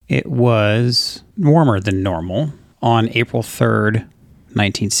It was warmer than normal on April 3rd,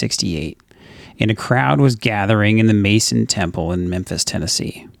 1968, and a crowd was gathering in the Mason Temple in Memphis,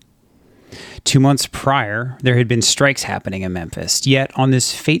 Tennessee. 2 months prior, there had been strikes happening in Memphis, yet on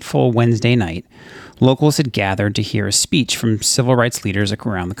this fateful Wednesday night, locals had gathered to hear a speech from civil rights leaders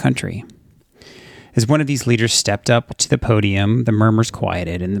around the country. As one of these leaders stepped up to the podium, the murmurs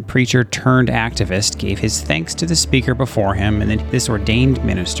quieted, and the preacher turned activist gave his thanks to the speaker before him, and then this ordained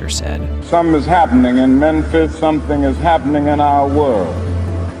minister said, "Something is happening in Memphis, something is happening in our world.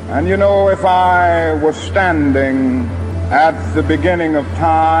 And you know, if I was standing at the beginning of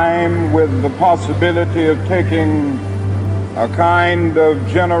time with the possibility of taking a kind of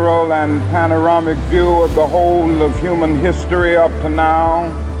general and panoramic view of the whole of human history up to now,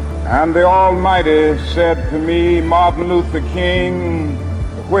 and the Almighty said to me, Martin Luther King,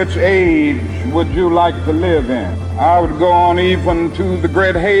 which age would you like to live in? I would go on even to the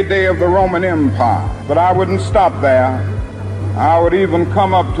great heyday of the Roman Empire, but I wouldn't stop there. I would even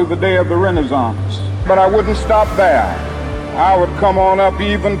come up to the day of the Renaissance, but I wouldn't stop there. I would come on up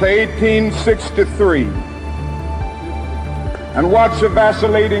even to 1863 and watch a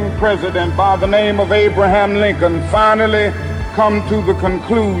vacillating president by the name of Abraham Lincoln finally come to the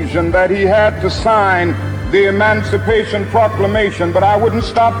conclusion that he had to sign the Emancipation Proclamation, but I wouldn't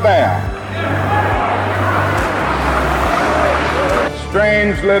stop there.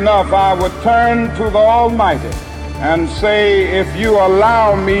 Strangely enough, I would turn to the Almighty and say, if you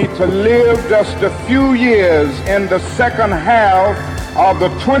allow me to live just a few years in the second half of the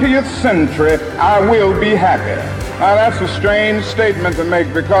 20th century, I will be happy. Now that's a strange statement to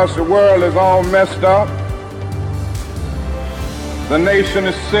make because the world is all messed up. The nation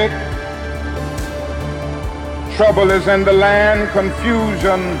is sick. Trouble is in the land,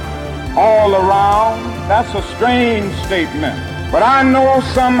 confusion all around. That's a strange statement. But I know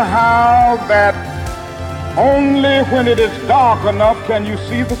somehow that only when it is dark enough can you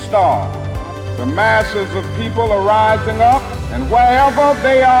see the stars. The masses of people are rising up, and wherever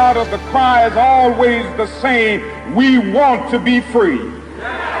they are, the cry is always the same: we want to be free.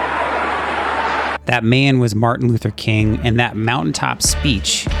 That man was Martin Luther King, and that mountaintop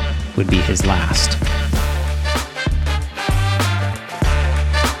speech would be his last.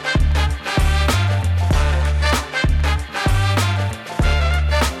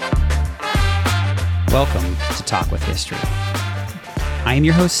 Welcome to Talk with History. I am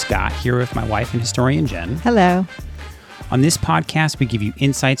your host, Scott, here with my wife and historian, Jen. Hello. On this podcast, we give you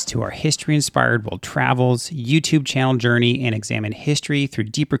insights to our history-inspired world travels, YouTube channel journey, and examine history through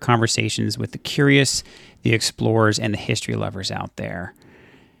deeper conversations with the curious, the explorers, and the history lovers out there.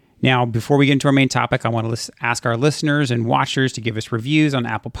 Now, before we get into our main topic, I want to ask our listeners and watchers to give us reviews on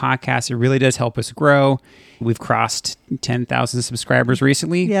Apple Podcasts. It really does help us grow. We've crossed 10,000 subscribers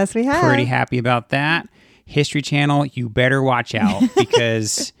recently. Yes, we have. Pretty happy about that. History Channel, you better watch out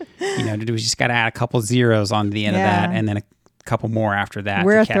because, we just got to add a couple zeros on the end of that and then a couple more after that.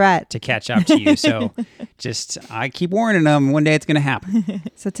 We're a threat. To catch up to you. So I keep warning them, one day it's going to happen.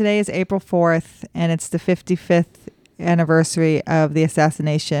 So today is April 4th, and it's the 55th anniversary of the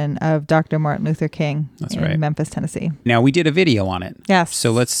assassination of Dr. Martin Luther King in Memphis, Tennessee. Now, we did a video on it. Yes.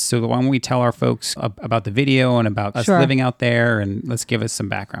 So why don't we tell our folks about the video and about us living out there, and let's give us some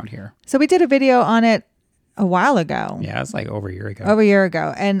background here. So we did a video on it a while ago. Yeah, it's like over a year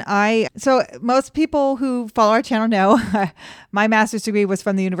ago. And so most people who follow our channel know my master's degree was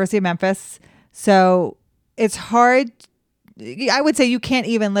from the University of Memphis. So it's hard. I would say you can't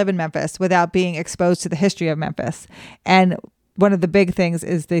even live in Memphis without being exposed to the history of Memphis. And one of the big things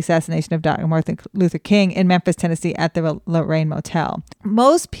is the assassination of Dr. Martin Luther King in Memphis, Tennessee at the Lorraine Motel.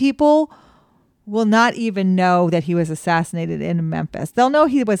 Most people will not even know that he was assassinated in Memphis. They'll know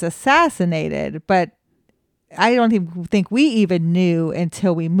he was assassinated, but I don't even think we even knew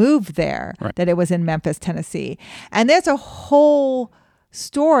until we moved there that it was in Memphis, Tennessee. And there's a whole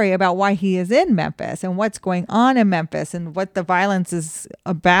story about why he is in Memphis and what's going on in Memphis and what the violence is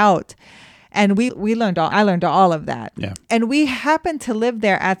about. And I learned all of that. Yeah. And we happened to live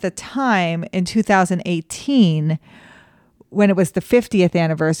there at the time in 2018 when it was the 50th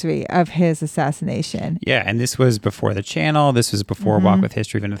anniversary of his assassination. Yeah, and this was before the channel. This was before Walk with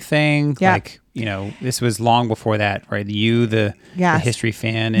History even a thing. Yeah. This was long before that, right? You, the history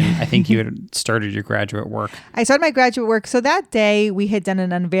fan, and I think you had started your graduate work. I started my graduate work. So that day, we had done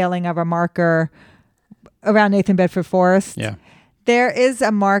an unveiling of a marker around Nathan Bedford Forest. Yeah. There is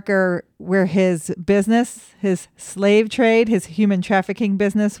a marker where his business, his slave trade, his human trafficking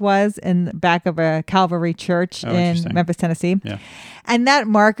business was in the back of a Calvary church in Memphis, Tennessee. Yeah. And that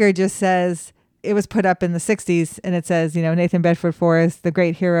marker just says, it was put up in the 60s, and it says, Nathan Bedford Forrest, the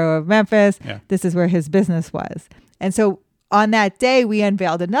great hero of Memphis. Yeah. This is where his business was. And so on that day, we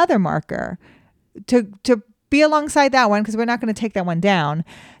unveiled another marker to be alongside that one, because we're not going to take that one down,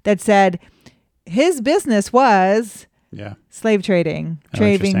 that said his business was slave trading,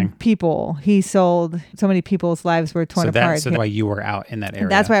 trading people. He sold so many people's lives were torn apart. So that's why you were out in that area.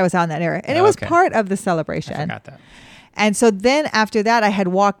 That's why I was out in that area. And it was part of the celebration. I forgot that. And so then after that, I had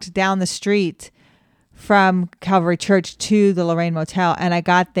walked down the street from Calvary Church to the Lorraine Motel, and I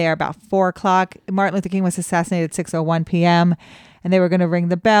got there about 4:00. Martin Luther King was assassinated at 6:01 p.m., and they were going to ring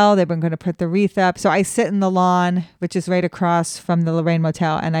the bell. They were going to put the wreath up. So I sit in the lawn, which is right across from the Lorraine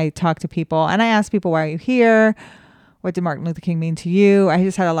Motel, and I talk to people, and I ask people, why are you here? What did Martin Luther King mean to you? I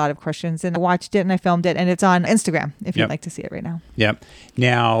just had a lot of questions, and I watched it and I filmed it, and it's on Instagram if you'd like to see it right now. Yep.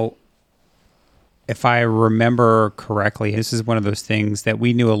 Now, if I remember correctly, this is one of those things that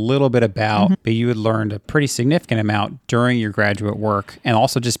we knew a little bit about, but you had learned a pretty significant amount during your graduate work, and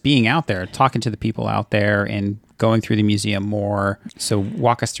also just being out there, talking to the people out there and going through the museum more. So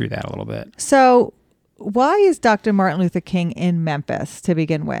walk us through that a little bit. So why is Dr. Martin Luther King in Memphis to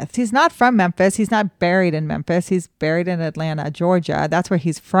begin with? He's not from Memphis. He's not buried in Memphis. He's buried in Atlanta, Georgia. That's where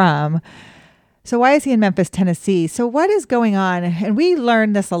he's from. So why is he in Memphis, Tennessee? So what is going on? And we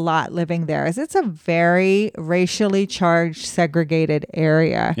learned this a lot living there, is it's a very racially charged, segregated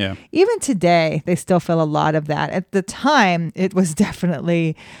area. Yeah. Even today, they still feel a lot of that. At the time, it was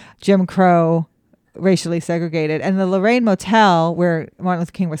definitely Jim Crow, racially segregated. And the Lorraine Motel, where Martin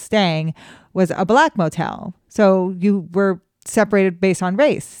Luther King was staying, was a black motel. So you were separated based on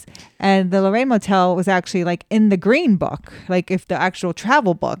race. And the Lorraine Motel was actually like in the Green Book, like if the actual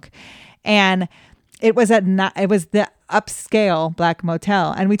travel book. And it was the upscale black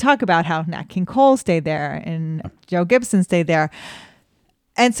motel. And we talk about how Nat King Cole stayed there and Joe Gibson stayed there.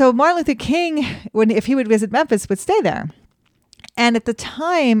 And so Martin Luther King, if he would visit Memphis, would stay there. And at the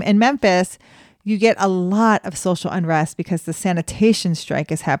time in Memphis, you get a lot of social unrest because the sanitation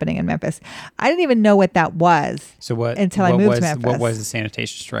strike is happening in Memphis. I didn't even know what that was until I moved to Memphis. What was the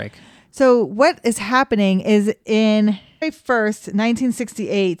sanitation strike? So what is happening is in January 1st,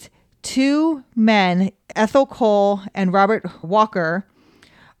 1968, two men, Ethel Cole and Robert Walker,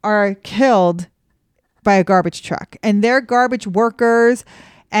 are killed by a garbage truck. And they're garbage workers,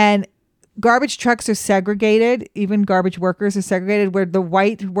 and garbage trucks are segregated. Even garbage workers are segregated, where the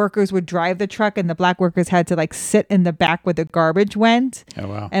white workers would drive the truck and the black workers had to like sit in the back where the garbage went. Oh,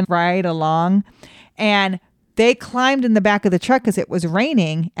 wow. And ride along. And they climbed in the back of the truck because it was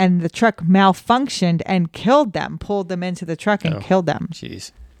raining, and the truck malfunctioned and killed them, pulled them into the truck and killed them.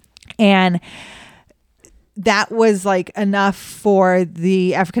 Jeez. And that was like enough for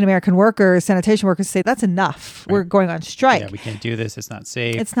the African-American workers, sanitation workers, to say, that's enough. Right. We're going on strike. Yeah, we can't do this. It's not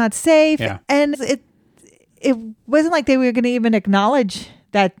safe. It's not safe. Yeah. And it wasn't like they were going to even acknowledge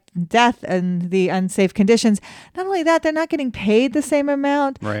that death and the unsafe conditions. Not only that, they're not getting paid the same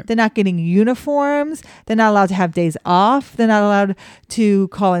amount. Right. They're not getting uniforms. They're not allowed to have days off. They're not allowed to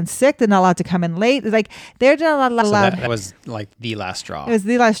call in sick. They're not allowed to come in late. Like, they're not allowed. So that was like the last straw. It was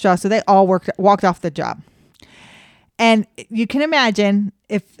the last straw. So they all walked off the job. And you can imagine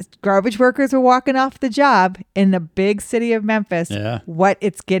if garbage workers were walking off the job in the big city of Memphis, what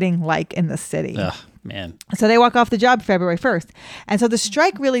it's getting like in the city. Ugh, man. So they walk off the job February 1st. And so the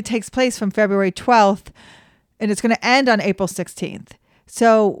strike really takes place from February 12th, and it's going to end on April 16th.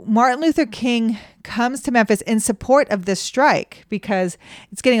 So Martin Luther King comes to Memphis in support of this strike because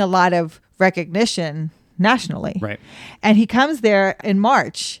it's getting a lot of recognition nationally. Right. And he comes there in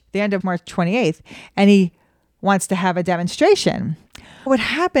March, the end of March 28th, and he wants to have a demonstration. What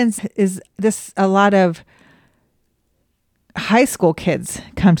happens is a lot of high school kids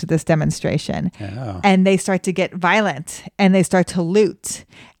come to this demonstration, and they start to get violent and they start to loot.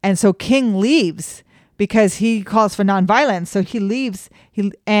 And so King leaves because he calls for nonviolence. So he leaves,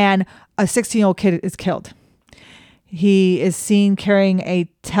 and a 16-year-old kid is killed. He is seen carrying a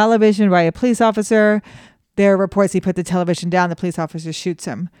television by a police officer. There are reports he put the television down. The police officer shoots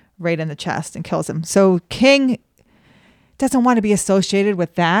him right in the chest and kills him. So King doesn't want to be associated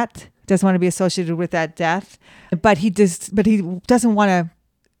with that. Doesn't want to be associated with that death. But he doesn't want to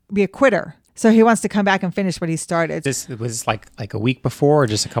be a quitter. So he wants to come back and finish what he started. This was like a week before, or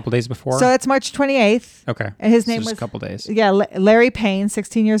just a couple days before? So it's March 28th. Okay. And his name was a couple days. Yeah, Larry Payne,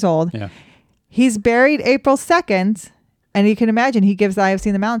 16 years old. Yeah. He's buried April 2nd. And you can imagine he gives the I Have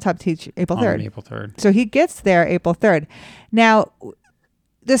Seen the Mountaintop speech April 3rd. On April 3rd. So he gets there April 3rd. Now,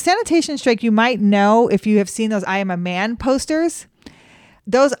 the sanitation strike, you might know if you have seen those I Am a Man posters.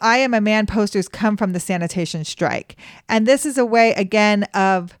 Those I Am a Man posters come from the sanitation strike. And this is a way, again,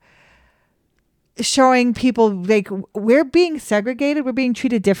 of showing people like we're being segregated, we're being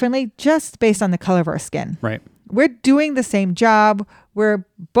treated differently just based on the color of our skin. Right. We're doing the same job. We're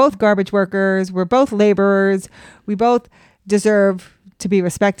both garbage workers. We're both laborers. We both deserve to be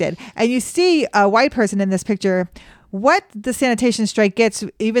respected. And you see a white person in this picture. What the sanitation strike gets,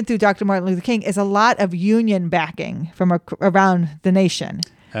 even through Dr. Martin Luther King, is a lot of union backing from around the nation.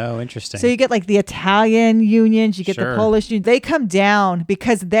 Oh, interesting. So you get like the Italian unions, you get Sure. the Polish union. They come down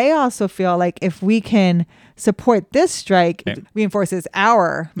because they also feel like if we can support this strike, it reinforces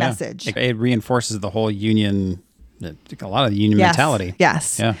our message. It reinforces the whole union, a lot of the union mentality.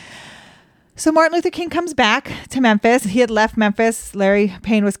 Yes. Yeah. So Martin Luther King comes back to Memphis. He had left Memphis. Larry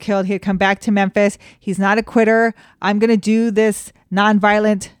Payne was killed. He had come back to Memphis. He's not a quitter. I'm going to do this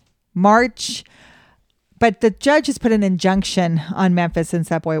nonviolent march. But the judge has put an injunction on Memphis since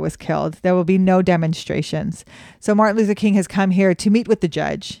that boy was killed. There will be no demonstrations. So Martin Luther King has come here to meet with the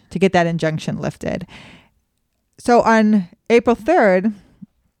judge to get that injunction lifted. So on April 3rd,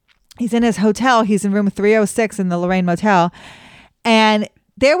 he's in his hotel. He's in room 306 in the Lorraine Motel. And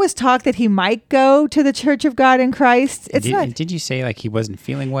there was talk that he might go to the Church of God in Christ. Did you say like he wasn't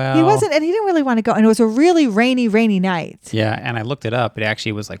feeling well? He wasn't, and he didn't really want to go. And it was a really rainy night. Yeah, and I looked it up. It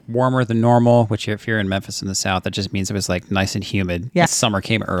actually was like warmer than normal, which if you're in Memphis in the South, that just means it was like nice and humid. Yeah. Summer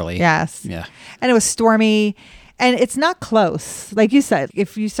came early. Yes. Yeah. And it was stormy. And it's not close. Like you said,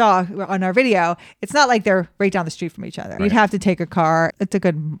 if you saw on our video, it's not like they're right down the street from each other. Right. You'd have to take a car. It's a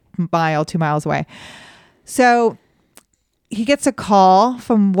good mile, 2 miles away. So he gets a call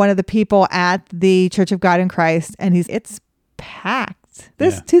from one of the people at the Church of God in Christ, and it's packed.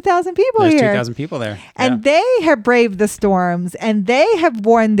 There's 2,000 people There's here. 2,000 people there. And they have braved the storms, and they have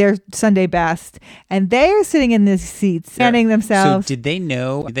worn their Sunday best, and they are sitting in these seats, fanning themselves. So did they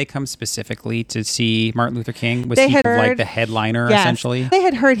know? Did they come specifically to see Martin Luther King? Was They he had like heard- the headliner, Yes. essentially? They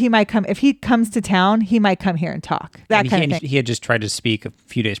had heard he might come. If he comes to town, he might come here and talk. That And kind of thing. he had just tried to speak a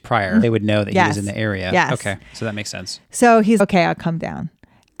few days prior. They would know that he Yes. was in the area. Yes. Okay, so that makes sense. So he's okay, I'll come down.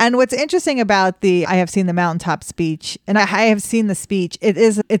 And what's interesting about I have seen the mountaintop speech, and I have seen the speech.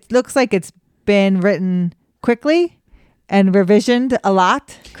 It looks like it's been written quickly and revisioned a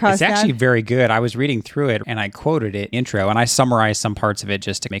lot. It's actually very good. I was reading through it and I quoted it intro and I summarized some parts of it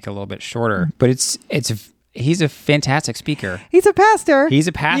just to make it a little bit shorter. But he's a fantastic speaker. He's a pastor. He's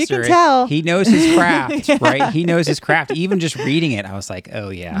a pastor. You can tell. He knows his craft, right? He knows his craft. Even just reading it, I was like, oh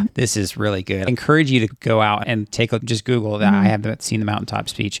yeah, this is really good. I encourage you to go out and just Google that. I haven't seen the mountaintop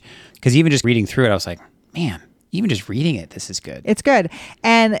speech because even just reading through it, I was like, man, even just reading it, this is good. It's good.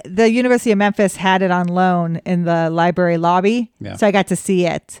 And the University of Memphis had it on loan in the library lobby. Yeah. So I got to see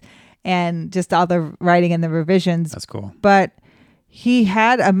it and just all the writing and the revisions. That's cool. But he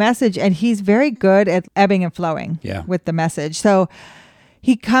had a message, and he's very good at ebbing and flowing with the message. So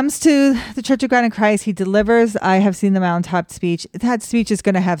he comes to the Church of God in Christ. He delivers I have seen the mountaintop speech. That speech is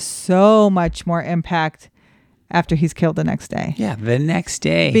going to have so much more impact after he's killed the next day. Yeah, the next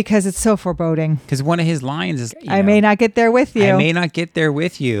day. Because it's so foreboding. Because one of his lines is, I may not get there with you. I may not get there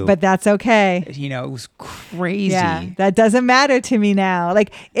with you. But that's okay. It was crazy. Yeah, that doesn't matter to me now.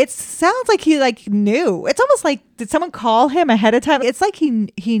 Like, it sounds like he knew. It's almost like, did someone call him ahead of time? It's like he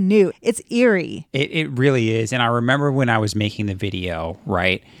knew. It's eerie. It really is. And I remember when I was making the video,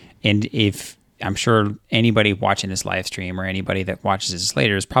 right? And I'm sure anybody watching this live stream or anybody that watches this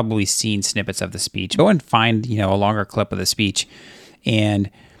later has probably seen snippets of the speech. Go and find, a longer clip of the speech. And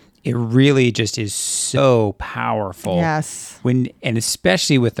it really just is so powerful. Yes. And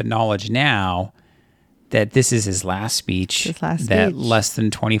especially with the knowledge now that this is his last speech, that less than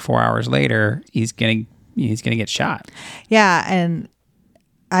 24 hours later, he's going to get shot. Yeah. And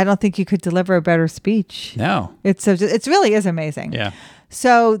I don't think you could deliver a better speech. No. It really is amazing. Yeah.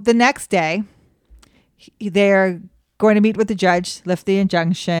 So the next day, they're going to meet with the judge, lift the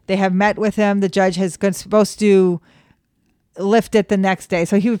injunction. They have met with him. The judge is supposed to lift it the next day.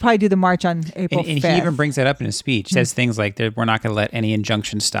 So he would probably do the march on April 5th. And he even brings that up in his speech. Says things like, we're not going to let any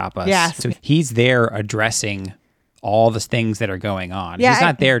injunction stop us. Yes. So he's there addressing all the things that are going on. Yeah, he's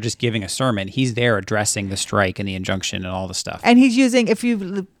not there just giving a sermon. He's there addressing the strike and the injunction and all the stuff. And he's using,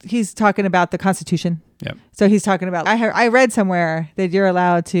 he's talking about the Constitution. Yep. So he's talking about, I read somewhere that you're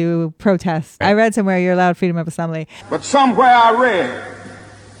allowed to protest. Right. I read somewhere you're allowed freedom of assembly. But somewhere I read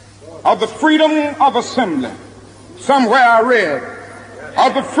of the freedom of assembly. Somewhere I read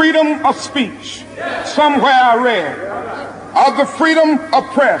of the freedom of speech. Somewhere I read of the freedom of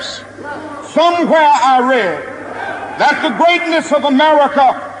press. Somewhere I read that the greatness of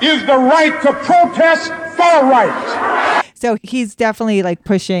America is the right to protest for right. So he's definitely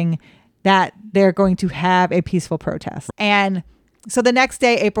pushing that they're going to have a peaceful protest. And so the next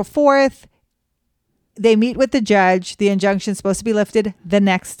day, April 4th, they meet with the judge. The injunction's supposed to be lifted the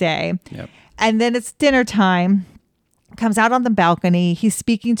next day. Yep. And then it's dinner time. Comes out on the balcony. He's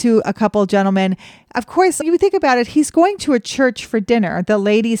speaking to a couple gentlemen. Of course, you think about it, he's going to a church for dinner. The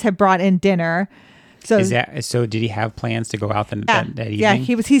ladies had brought in dinner. So did he have plans to go out that evening? Yeah,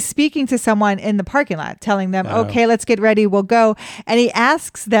 he's speaking to someone in the parking lot, telling them, okay, let's get ready, we'll go. And he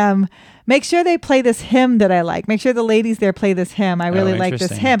asks them, make sure they play this hymn that I like. Make sure the ladies there play this hymn. I really like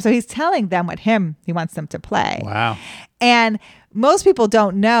this hymn. So he's telling them what hymn he wants them to play. Wow. And most people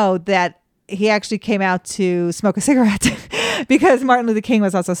don't know that he actually came out to smoke a cigarette because Martin Luther King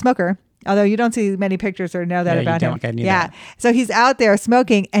was also a smoker. Although you don't see many pictures or know that about him. I knew that. So he's out there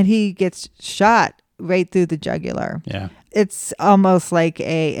smoking and he gets shot right through the jugular. Yeah. It's almost like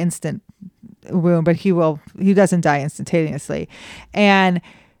a instant wound, but he doesn't die instantaneously. And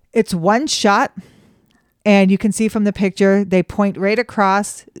it's one shot. And you can see from the picture, they point right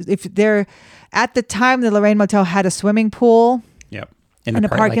across. If they're at the time, the Lorraine Motel had a swimming pool. Yep. In the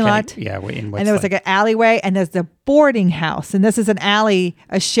parking lot. And there was like an alleyway, and there's the boarding house. And this is a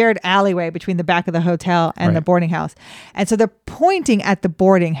shared alleyway between the back of the hotel and the boarding house. And so they're pointing at the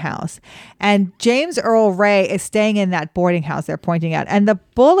boarding house. And James Earl Ray is staying in that boarding house they're pointing at. And the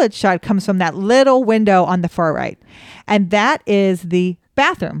bullet shot comes from that little window on the far right. And that is the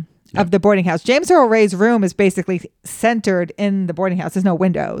bathroom of the boarding house. James Earl Ray's room is basically centered in the boarding house. There's no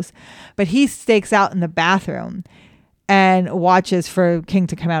windows. But he stakes out in the bathroom and watches for King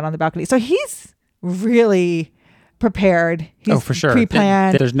to come out on the balcony. So he's really prepared. He's for sure.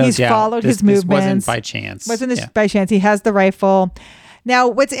 Pre-planned. There's no doubt. He's followed his movements. This wasn't by chance. Wasn't by chance. He has the rifle. Now,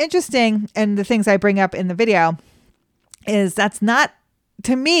 what's interesting, and the things I bring up in the video, is that's not,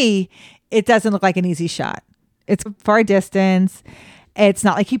 to me, it doesn't look like an easy shot. It's far distance. It's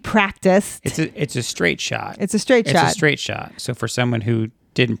not like he practiced. It's a straight shot. It's a straight shot. So for someone who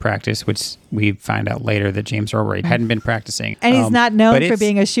didn't practice, which we find out later that James Earl Ray hadn't been practicing. And he's not known for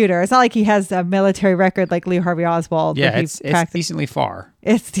being a shooter. It's not like he has a military record like Lee Harvey Oswald. Yeah, it's decently far.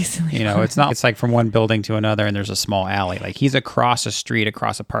 It's decently far. It's not, it's like from one building to another and there's a small alley. Like he's across a street,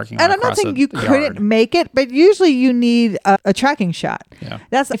 across a parking lot. And I'm not saying you couldn't make it, but usually you need a tracking shot. Yeah.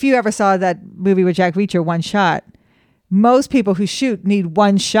 That's, if you ever saw that movie with Jack Reacher, One Shot, most people who shoot need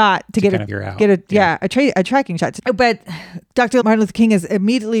one shot to get a tracking shot. But Dr. Martin Luther King is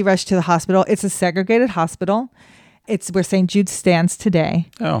immediately rushed to the hospital. It's a segregated hospital. It's where St. Jude stands today.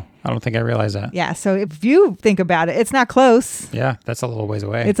 Oh, I don't think I realized that. Yeah. So if you think about it, it's not close. Yeah, that's a little ways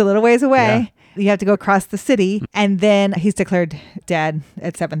away. It's a little ways away. Yeah. You have to go across the city. And then he's declared dead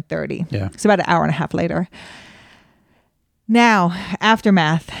at 7:30. Yeah. So about an hour and a half later. Now,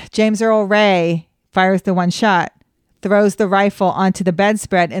 aftermath. James Earl Ray fires the one shot, throws the rifle onto the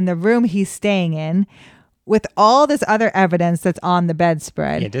bedspread in the room he's staying in with all this other evidence that's on the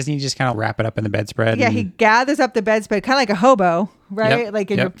bedspread. Yeah, doesn't he just kind of wrap it up in the bedspread? Yeah, he gathers up the bedspread, kind of like a hobo, right? Yep, like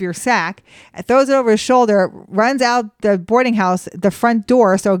in your sack, and throws it over his shoulder, runs out the boarding house, the front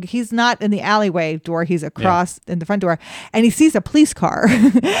door. So he's not in the alleyway door, he's across in the front door, and he sees a police car.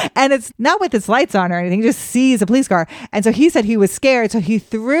 And it's not with its lights on or anything, he just sees a police car. And so he said he was scared, so he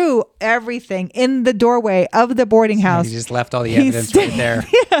threw everything in the doorway of the boarding house. He just left all the evidence right there.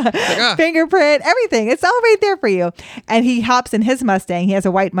 Yeah, fingerprint, everything. It's all right there for you. And he hops in his Mustang. He has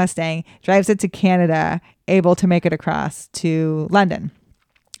a white Mustang, drives it to Canada, able to make it across to London.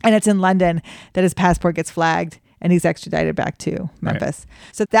 And it's in London that his passport gets flagged and he's extradited back to Memphis.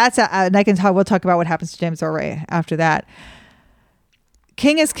 Right. So that's, and we'll talk about what happens to James Earl Ray after that.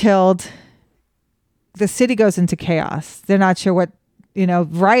 King is killed. The city goes into chaos. They're not sure what,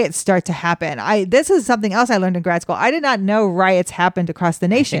 riots start to happen. This is something else I learned in grad school. I did not know riots happened across the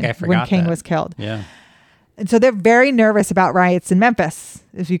nation when King was killed. Yeah. And so they're very nervous about riots in Memphis,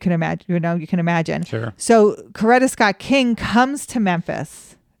 if you can imagine. You can imagine. Sure. So Coretta Scott King comes to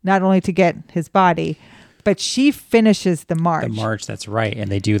Memphis, not only to get his body, but she finishes the march. The march, that's right. And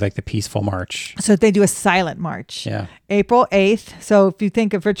they do like the peaceful march. So they do a silent march. Yeah. April 8th. So if you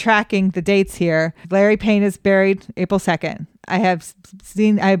think if we're tracking the dates here, Larry Payne is buried April 2nd. I've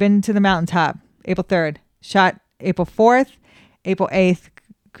been to the mountaintop, April 3rd. Shot April 4th, April 8th.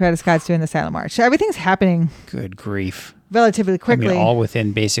 Coretta Scott's doing the silent march. So everything's happening. Good grief. Relatively quickly. I mean, all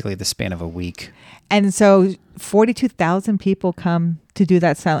within basically the span of a week. And so 42,000 people come to do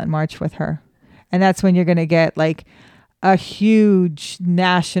that silent march with her. And that's when you're going to get like a huge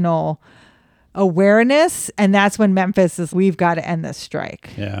national awareness. And that's when Memphis is, we've got to end this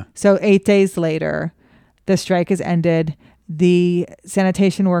strike. Yeah. So 8 days later, the strike is ended. The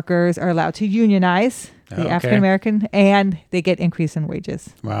sanitation workers are allowed to unionize, the African American, and they get increase in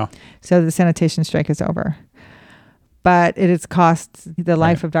wages. Wow. So the sanitation strike is over. but it has cost the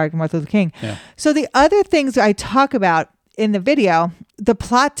life of Dr. Martin Luther King. Yeah. So the other things I talk about in the video, the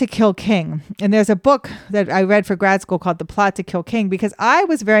plot to kill King. And there's a book that I read for grad school called The Plot to Kill King, because I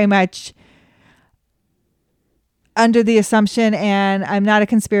was very much under the assumption, and I'm not a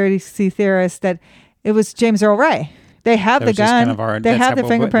conspiracy theorist, that it was James Earl Ray. They have the gun. They have the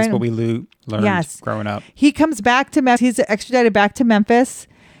fingerprint. That's what we learned growing up. He comes back to Memphis. He's extradited back to Memphis,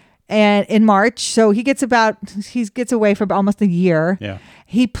 and in March, so he gets away for almost a year. Yeah.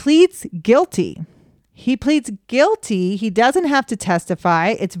 He pleads guilty. He doesn't have to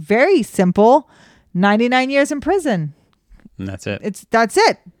testify. It's very simple. 99 years in prison. And that's it. That's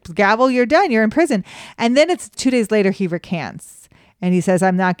it. Gavel, you're done. You're in prison. And then it's 2 days later, he recants. And he says,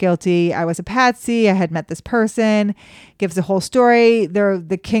 I'm not guilty. I was a patsy. I had met this person. Gives the whole story.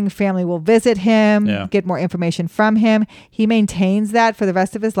 The King family will visit him, get more information from him. He maintains that for the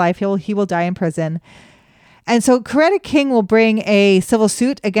rest of his life. He will die in prison. And so Coretta King will bring a civil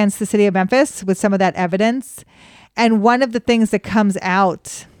suit against the city of Memphis with some of that evidence. And one of the things that comes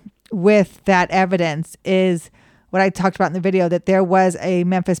out with that evidence is what I talked about in the video, that there was a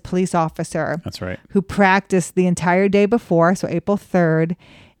Memphis police officer. That's right. Who practiced the entire day before, so April 3rd,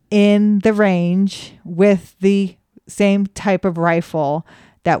 in the range with the same type of rifle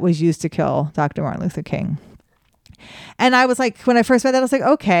that was used to kill Dr. Martin Luther King. And I was like, when I first read that, I was like,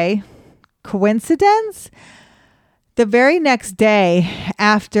 okay, coincidence? The very next day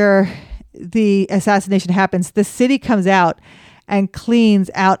after the assassination happens, the city comes out and cleans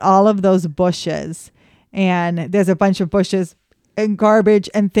out all of those bushes. And there's a bunch of bushes and garbage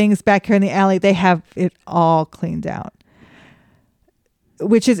and things back here in the alley. They have it all cleaned out,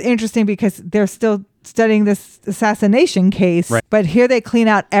 which is interesting because they're still studying this assassination case. Right. But here they clean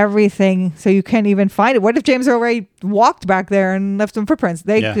out everything so you can't even find it. What if James Earl Ray walked back there and left some footprints?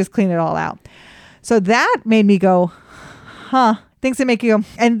 They just clean it all out. So that made me go, things that make you go.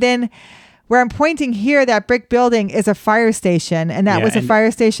 And then where I'm pointing here, that brick building is a fire station, and that was a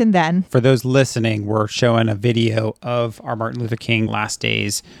fire station then. For those listening, we're showing a video of our Martin Luther King Last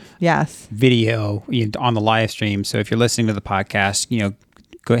Days video on the live stream. So if you're listening to the podcast,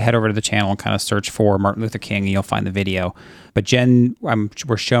 go head over to the channel and kind of search for Martin Luther King, and you'll find the video. But Jen,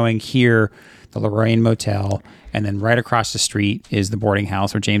 we're showing here the Lorraine Motel, and then right across the street is the boarding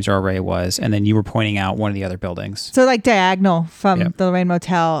house where James Earl Ray was, and then you were pointing out one of the other buildings. So like diagonal from the Lorraine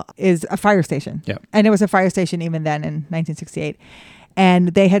Motel is a fire station. Yep. And it was a fire station even then in 1968. And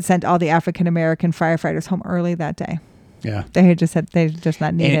they had sent all the African-American firefighters home early that day. Yeah. They had just said they're just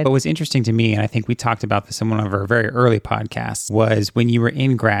not needed. And what was interesting to me, and I think we talked about this in one of our very early podcasts, was when you were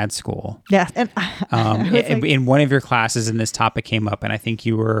in grad school. Yes. And in one of your classes, and this topic came up, and I think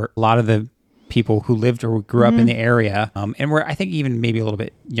you were a lot of the people who lived or grew up in the area, and were, I think, even maybe a little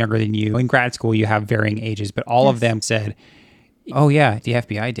bit younger than you. In grad school, you have varying ages, but all of them said, oh yeah, the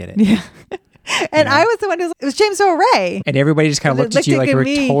FBI did it. Yeah. And I was the one it was James Earl Ray. And everybody just kind of looked at you like you were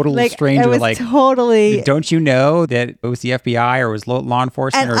a total stranger. Like, totally. Don't you know that it was the FBI or it was law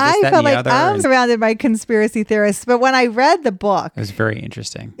enforcement or this, that, and the other? I felt like I'm surrounded by conspiracy theorists. But when I read the book, it was very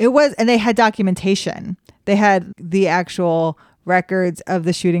interesting. It was, and they had documentation. They had the actual records of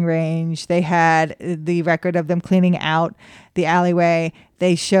the shooting range. They had the record of them cleaning out the alleyway.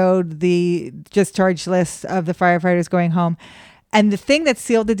 They showed the discharge list of the firefighters going home. And the thing that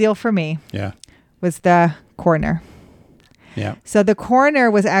sealed the deal for me was the coroner. Yeah. So the coroner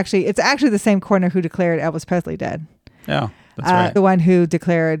was it's actually the same coroner who declared Elvis Presley dead. Yeah, that's right. The one who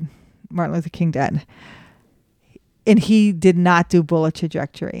declared Martin Luther King dead. And he did not do bullet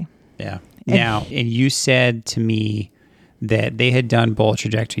trajectory. Yeah. And you said to me that they had done bullet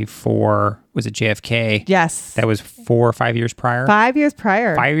trajectory for, was it JFK? Yes. That was 4 or 5 years prior? 5 years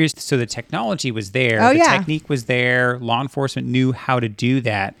prior. 5 years. So the technology was there. Oh, the technique was there. Law enforcement knew how to do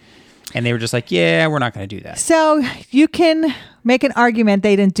that. And they were just like, yeah, we're not going to do that. So you can make an argument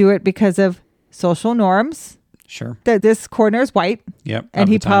they didn't do it because of social norms. Sure. This coroner is white. Yep. And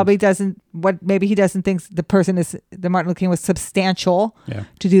he probably doesn't, maybe he doesn't think the Martin Luther King was substantial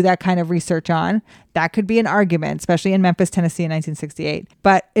to do that kind of research on. That could be an argument, especially in Memphis, Tennessee in 1968.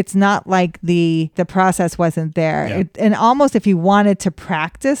 But it's not like the process wasn't there. Yeah. And almost if he wanted to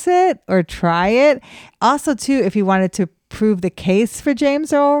practice it or try it, also too, if he wanted to prove the case for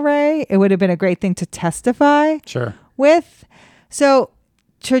James Earl Ray, it would have been a great thing to testify with. So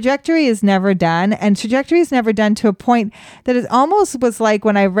trajectory is never done, and trajectory is never done to a point that it almost was like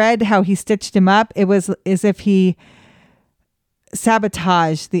when I read how he stitched him up, it was as if he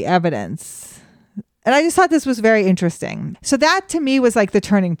sabotaged the evidence. And I just thought this was very interesting. So that to me was like the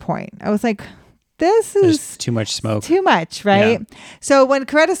turning point. I was like, this is There's too much smoke. too much, right? Yeah. So when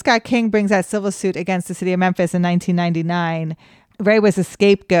Coretta Scott King brings that civil suit against the city of Memphis in 1999, Ray was a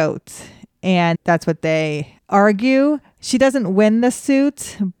scapegoat, and that's what they argue. She doesn't win the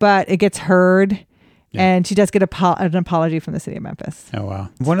suit, but it gets heard, and she does get an apology from the city of Memphis. Oh, wow.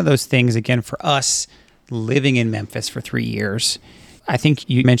 One of those things, again, for us living in Memphis for 3 years, I think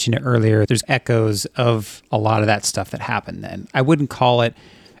you mentioned it earlier, there's echoes of a lot of that stuff that happened then. I wouldn't call it,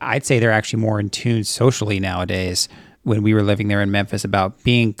 I'd say they're actually more in tune socially nowadays when we were living there in Memphis about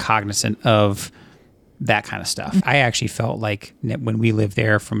being cognizant of that kind of stuff. I actually felt like when we lived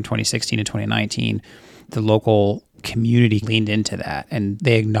there from 2016 to 2019, the local community leaned into that and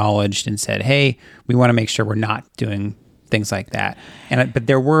they acknowledged and said, hey, we want to make sure we're not doing things like that. But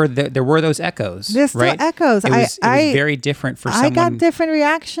there were those echoes. There's still right? echoes. It was very different for someone. I got different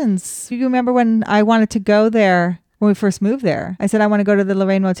reactions. You remember when I wanted to go there when we first moved there? I said, I want to go to the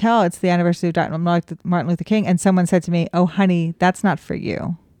Lorraine Motel. It's the anniversary of Martin Luther King. And someone said to me, oh, honey, that's not for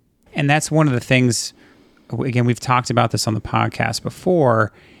you. And that's one of the things, again, we've talked about this on the podcast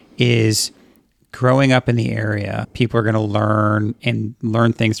before, is growing up in the area, people are going to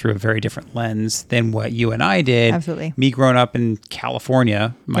learn things through a very different lens than what you and I did. Absolutely. Me growing up in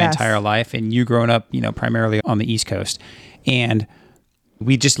California my entire life, and you growing up, primarily on the East Coast. And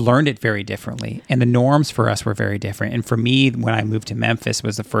we just learned it very differently. And the norms for us were very different. And for me, when I moved to Memphis,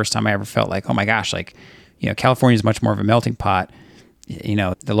 was the first time I ever felt like, oh my gosh, California is much more of a melting pot.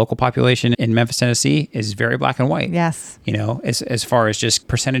 The local population in Memphis, Tennessee is very black and white. Yes. As far as just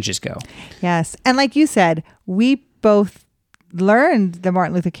percentages go. Yes. And like you said, we both learned that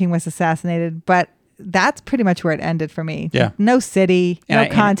Martin Luther King was assassinated, but that's pretty much where it ended for me. Yeah. No city, no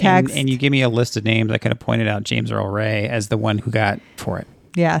context. And you give me a list of names. I could have pointed out James Earl Ray as the one who got for it.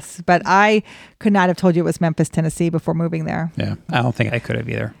 Yes. But I could not have told you it was Memphis, Tennessee before moving there. Yeah. I don't think I could have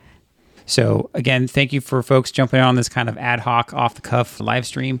either. So again, thank you for folks jumping on this kind of ad hoc, off the cuff live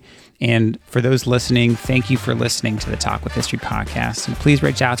stream. And for those listening, thank you for listening to the Talk with History podcast. And please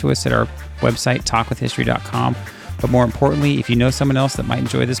reach out to us at our website, talkwithhistory.com. But more importantly, if you know someone else that might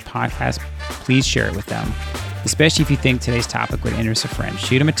enjoy this podcast, please share it with them. Especially if you think today's topic would interest a friend.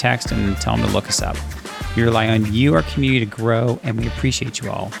 Shoot them a text and tell them to look us up. We rely on you, our community, to grow, and we appreciate you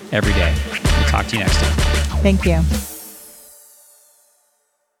all every day. We'll talk to you next time. Thank you.